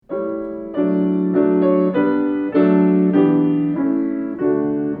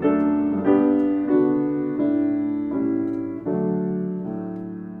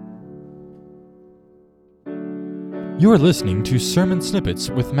You are listening to Sermon Snippets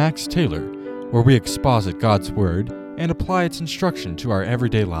with Max Taylor, where we exposit God's Word and apply its instruction to our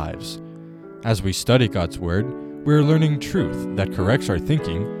everyday lives. As we study God's Word, we are learning truth that corrects our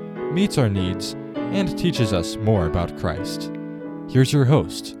thinking, meets our needs, and teaches us more about Christ. Here's your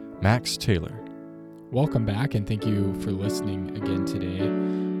host, Max Taylor. Welcome back, and thank you for listening again today.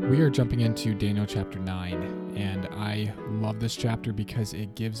 We are jumping into Daniel chapter 9, and I love this chapter because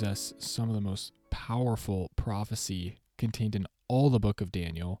it gives us some of the most powerful prophecy contained in all the book of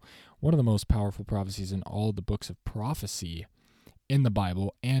Daniel, one of the most powerful prophecies in all the books of prophecy in the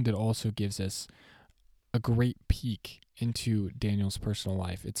Bible, and it also gives us a great peek into Daniel's personal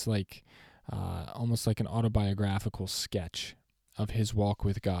life. It's like almost like an autobiographical sketch of his walk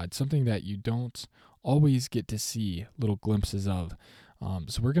with God, something that you don't always get to see little glimpses of.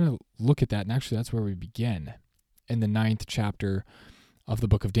 So we're going to look at that, and actually that's where we begin in the 9th chapter of the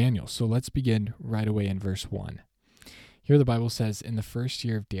book of Daniel. So let's begin right away in verse 1. Here the Bible says, "In the first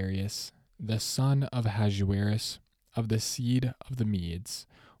year of Darius, the son of Ahasuerus, of the seed of the Medes,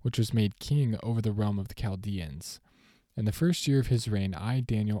 which was made king over the realm of the Chaldeans. In the first year of his reign, I,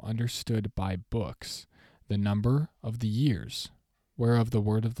 Daniel, understood by books the number of the years, whereof the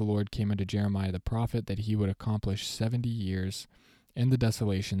word of the Lord came unto Jeremiah the prophet, that he would accomplish 70 years in the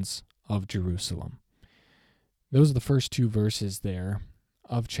desolations of Jerusalem." Those are the first two verses there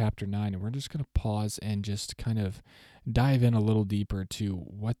of chapter 9, and we're just going to pause and just kind of dive in a little deeper to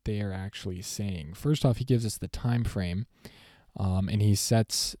what they are actually saying. First off, he gives us the time frame, and he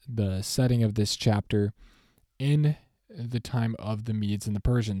sets the setting of this chapter in the time of the Medes and the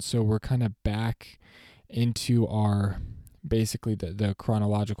Persians. So we're kind of back into our, basically the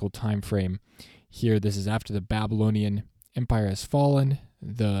chronological time frame here. This is after the Babylonian Empire has fallen.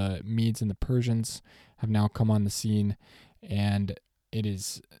 The Medes and the Persians have now come on the scene, and it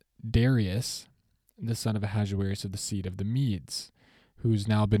is Darius, the son of Ahasuerus of the seed of the Medes, who's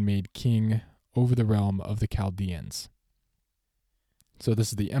now been made king over the realm of the Chaldeans. So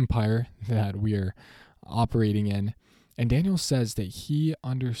this is the empire that we are operating in. And Daniel says that he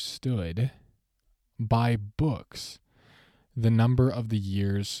understood by books the number of the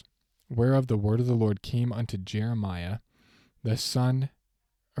years whereof the word of the Lord came unto Jeremiah,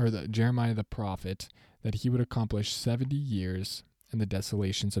 Jeremiah the prophet, that he would accomplish 70 years in the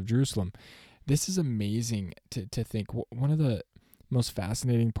desolations of Jerusalem. This is amazing to think. One of the most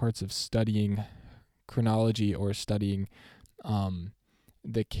fascinating parts of studying chronology or studying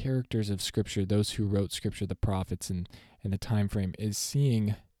the characters of Scripture, those who wrote Scripture, the prophets, and the time frame, is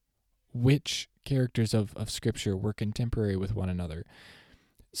seeing which characters of Scripture were contemporary with one another.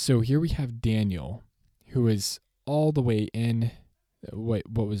 So here we have Daniel, who is all the way in what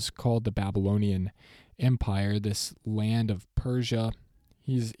was called the Babylonian Empire, this land of Persia.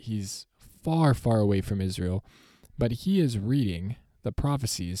 He's far, far away from Israel, but he is reading the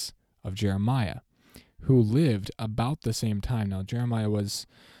prophecies of Jeremiah, who lived about the same time. Now, Jeremiah was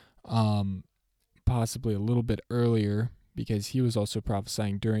possibly a little bit earlier because he was also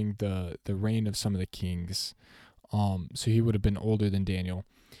prophesying during the reign of some of the kings. So he would have been older than Daniel.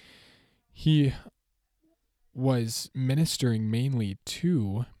 He was ministering mainly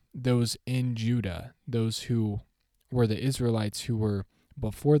to those in Judah, those who were the Israelites who were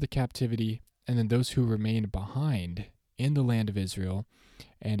before the captivity, and then those who remained behind in the land of Israel.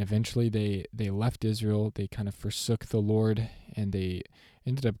 And eventually they left Israel, they kind of forsook the Lord, and they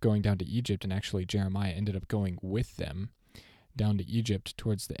ended up going down to Egypt, and actually Jeremiah ended up going with them down to Egypt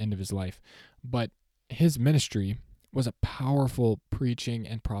towards the end of his life. But his ministry was a powerful preaching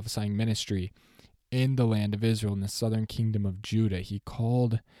and prophesying ministry in the land of Israel, in the southern kingdom of Judah. He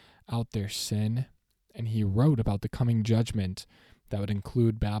called out their sin, and he wrote about the coming judgment that would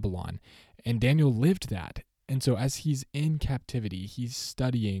include Babylon. And Daniel lived that. And so as he's in captivity, he's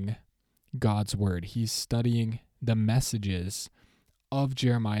studying God's word. He's studying the messages of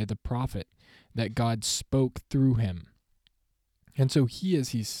Jeremiah the prophet that God spoke through him. And so as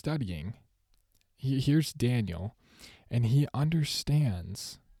he's studying, here's Daniel, and he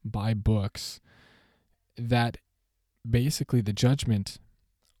understands by books that basically the judgment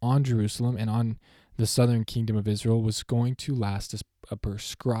on Jerusalem and on the southern kingdom of Israel was going to last a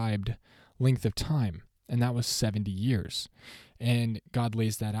prescribed length of time, and that was 70 years. And God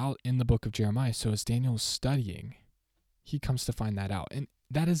lays that out in the book of Jeremiah. So as Daniel's studying, he comes to find that out. And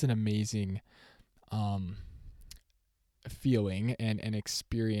that is an amazing feeling and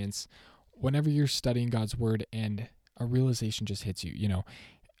experience whenever you're studying God's word and a realization just hits you.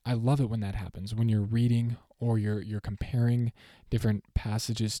 I love it when that happens, when you're reading or you're comparing different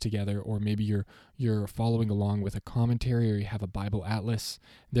passages together, or maybe you're following along with a commentary, or you have a Bible atlas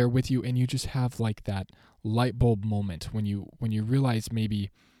there with you, and you just have like that light bulb moment when you realize maybe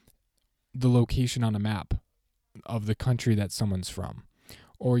the location on a map of the country that someone's from,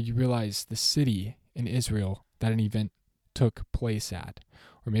 or you realize the city in Israel that an event took place at,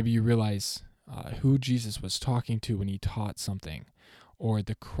 or maybe you realize who Jesus was talking to when he taught something, or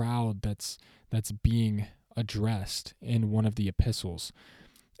the crowd that's being addressed in one of the epistles.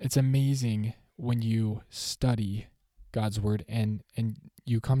 It's amazing when you study God's word and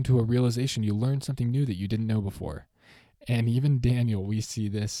you come to a realization, you learn something new that you didn't know before. And even Daniel, we see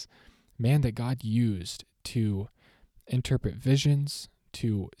this man that God used to interpret visions,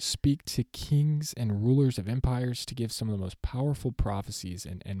 to speak to kings and rulers of empires, to give some of the most powerful prophecies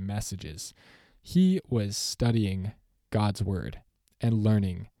and messages. He was studying God's word and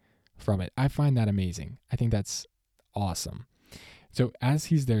learning from it. I find that amazing. I think that's awesome. So as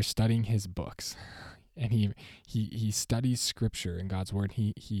he's there studying his books, and he studies scripture and God's word,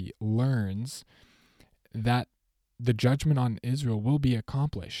 he learns that the judgment on Israel will be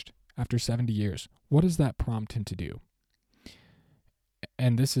accomplished after 70 years. What does that prompt him to do?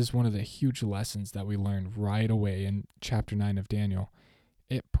 And this is one of the huge lessons that we learn right away in chapter 9 of Daniel.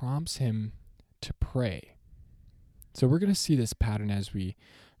 It prompts him to pray. So we're going to see this pattern as we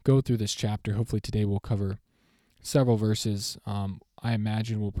go through this chapter. Hopefully today we'll cover several verses. I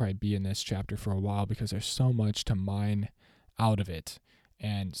imagine we'll probably be in this chapter for a while because there's so much to mine out of it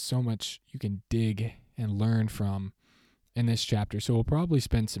and so much you can dig and learn from in this chapter. So we'll probably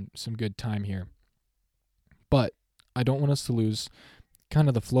spend some good time here. But I don't want us to lose kind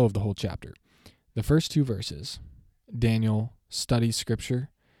of the flow of the whole chapter. The first 2 verses, Daniel studies scripture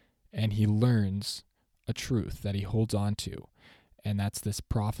and he learns a truth that he holds on to. And that's this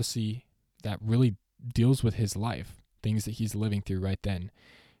prophecy that really deals with his life, things that he's living through right then.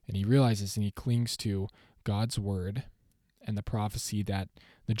 And he realizes and he clings to God's word and the prophecy that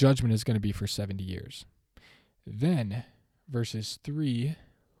the judgment is going to be for 70 years. Then verses 3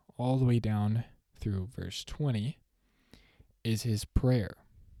 all the way down through verse 20 is his prayer.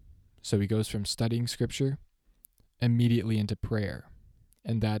 So he goes from studying scripture immediately into prayer.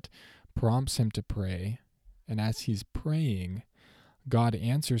 And that prompts him to pray. And as he's praying, God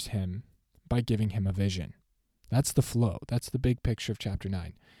answers him by giving him a vision. That's the flow. That's the big picture of chapter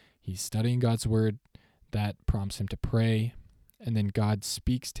 9. He's studying God's word. That prompts him to pray. And then God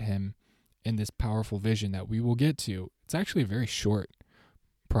speaks to him in this powerful vision that we will get to. It's actually a very short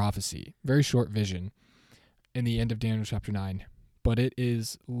prophecy, very short vision in the end of Daniel chapter 9. But it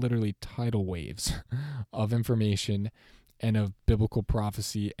is literally tidal waves of information and of biblical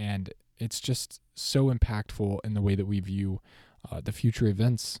prophecy. And it's just so impactful in the way that we view the future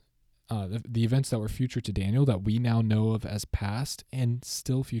events, the events that were future to Daniel that we now know of as past and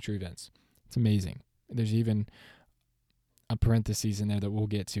still future events. It's amazing. There's even a parenthesis in there that we'll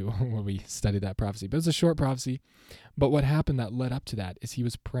get to when we study that prophecy. But it's a short prophecy. But what happened that led up to that is he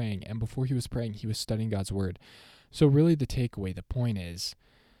was praying. And before he was praying, he was studying God's word. So really the takeaway, the point is,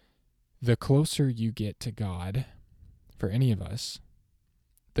 the closer you get to God, for any of us,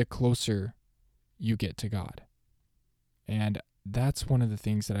 the closer you get to God. And that's one of the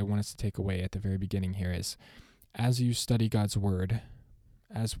things that I want us to take away at the very beginning here is, as you study God's word,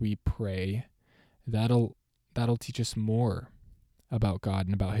 as we pray, that'll teach us more about God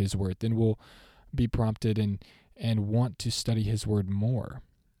and about his word. Then we'll be prompted and want to study his word more,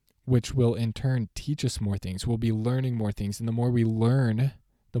 which will in turn teach us more things. We'll be learning more things. And the more we learn,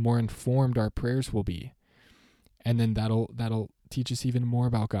 the more informed our prayers will be. And then that'll teach us even more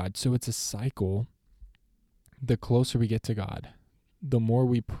about God. So it's a cycle. The closer we get to God, the more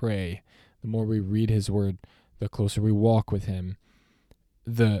we pray, the more we read his word, the closer we walk with him,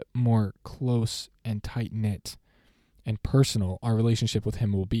 the more close and tight-knit and personal our relationship with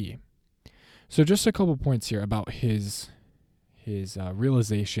him will be. So just a couple points here about his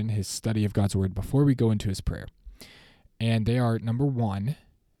realization, his study of God's word before we go into his prayer. And they are, number 1,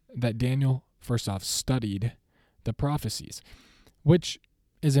 that Daniel, first off, studied the prophecies, which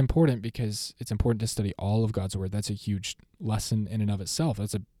is important because it's important to study all of God's word. That's a huge lesson in and of itself.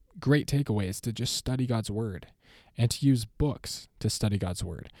 That's a great takeaway, is to just study God's word and to use books to study God's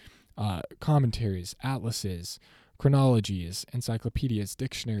word. Commentaries, atlases, chronologies, encyclopedias,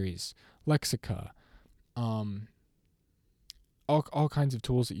 dictionaries, lexica, all kinds of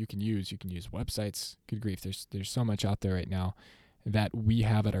tools that you can use. You can use websites. Good grief, there's so much out there right now that we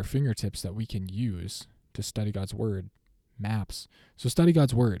have at our fingertips that we can use to study God's word. Maps. So study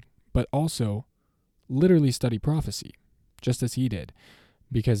God's word, but also literally study prophecy, just as he did.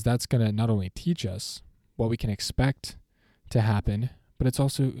 because that's going to not only teach us what we can expect to happen, but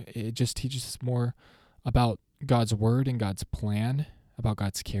it just teaches us more about God's word and God's plan, about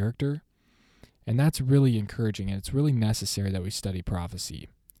God's character. And that's really encouraging, and it's really necessary that we study prophecy.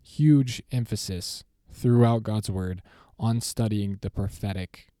 Huge emphasis throughout God's word on studying the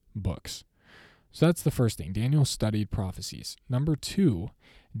prophetic books. So that's the first thing. Daniel studied prophecies. Number 2,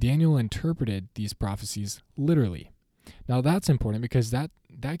 Daniel interpreted these prophecies literally. Now that's important because that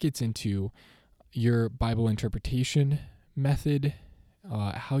gets into your Bible interpretation method,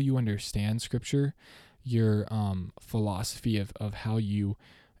 how you understand Scripture, your philosophy of how you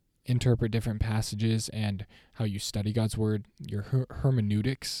interpret different passages and how you study God's word. Your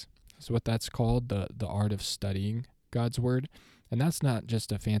hermeneutics is what that's called, the art of studying God's word. And that's not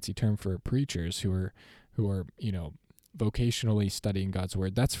just a fancy term for preachers who are vocationally studying God's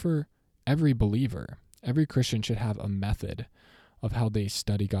word. That's for every believer. Every Christian should have a method of how they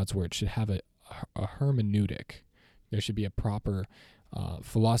study God's word, should have a hermeneutic. There should be a proper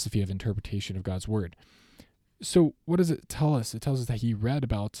philosophy of interpretation of God's word. So what does it tell us? It tells us that he read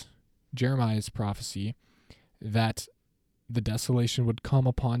about Jeremiah's prophecy that the desolation would come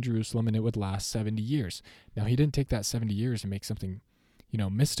upon Jerusalem and it would last 70 years. Now, he didn't take that 70 years and make something,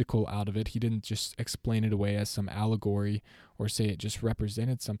 mystical out of it. He didn't just explain it away as some allegory or say it just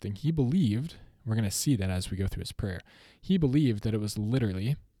represented something. He believed, we're going to see that as we go through his prayer, he believed that it was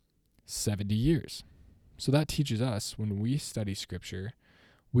literally 70 years. So that teaches us when we study Scripture,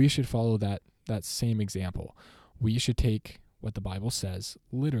 we should follow that same example. We should take what the Bible says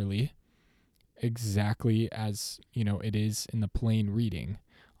literally, exactly as it is in the plain reading,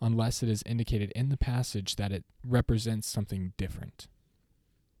 unless it is indicated in the passage that it represents something different.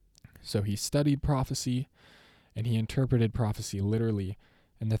 So he studied prophecy and he interpreted prophecy literally.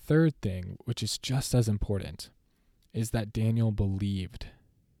 And the third thing, which is just as important, is that Daniel believed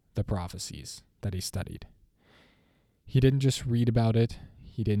the prophecies that he studied. He didn't just read about it.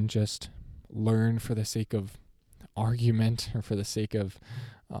 He didn't just learn for the sake of argument or for the sake of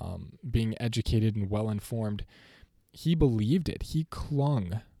being educated and well-informed. He believed it. He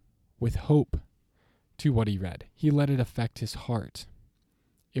clung with hope to what he read. He let it affect his heart.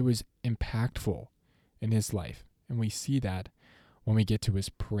 It was impactful in his life, and we see that when we get to his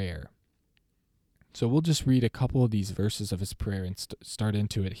prayer. So we'll just read a couple of these verses of his prayer and start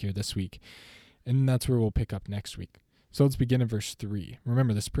into it here this week, and that's where we'll pick up next week. So let's begin in verse 3.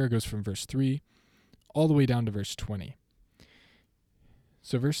 Remember, this prayer goes from verse 3 all the way down to verse 20.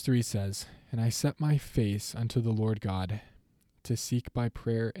 So verse 3 says, "And I set my face unto the Lord God to seek by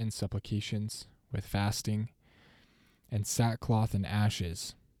prayer and supplications with fasting and sackcloth and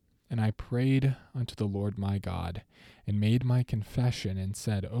ashes. And I prayed unto the Lord my God and made my confession and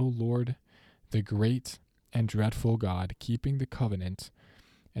said, O Lord, the great and dreadful God, keeping the covenant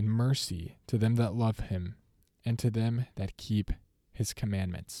and mercy to them that love him and to them that keep his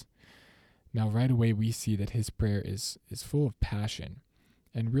commandments." Now, right away, we see that his prayer is full of passion.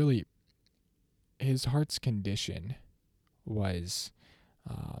 And really, his heart's condition was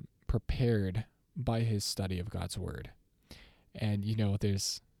prepared by his study of God's word. And,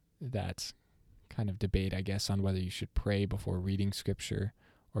 there's that kind of debate, I guess, on whether you should pray before reading Scripture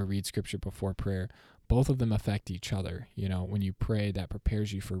or read Scripture before prayer. Both of them affect each other. When you pray, that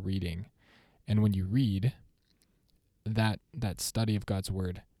prepares you for reading. And when you read, that study of God's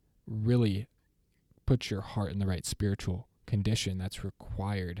word really puts your heart in the right spiritual condition that's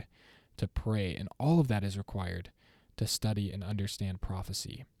required to pray. And all of that is required to study and understand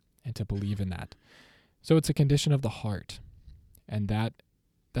prophecy and to believe in that. So it's a condition of the heart. And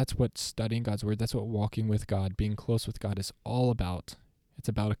that's what studying God's word, that's what walking with God, being close with God is all about. It's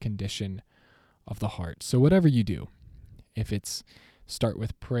about a condition of the heart. So whatever you do, if it's start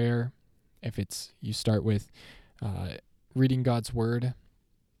with prayer, if it's you start with reading God's word,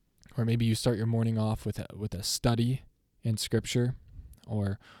 or maybe you start your morning off with a study in Scripture,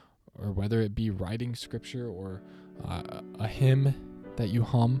 or whether it be writing Scripture or a hymn that you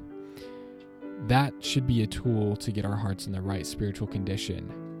hum, that should be a tool to get our hearts in the right spiritual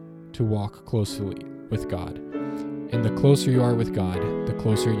condition to walk closely with God. And the closer you are with God, the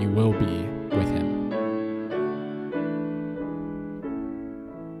closer you will be with him.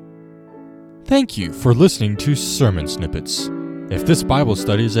 Thank you for listening to Sermon Snippets. If this Bible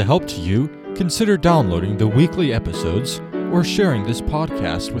study is a help to you, consider downloading the weekly episodes or sharing this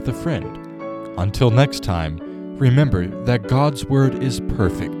podcast with a friend. Until next time, remember that God's Word is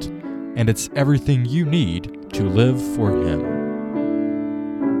perfect, and it's everything you need to live for Him.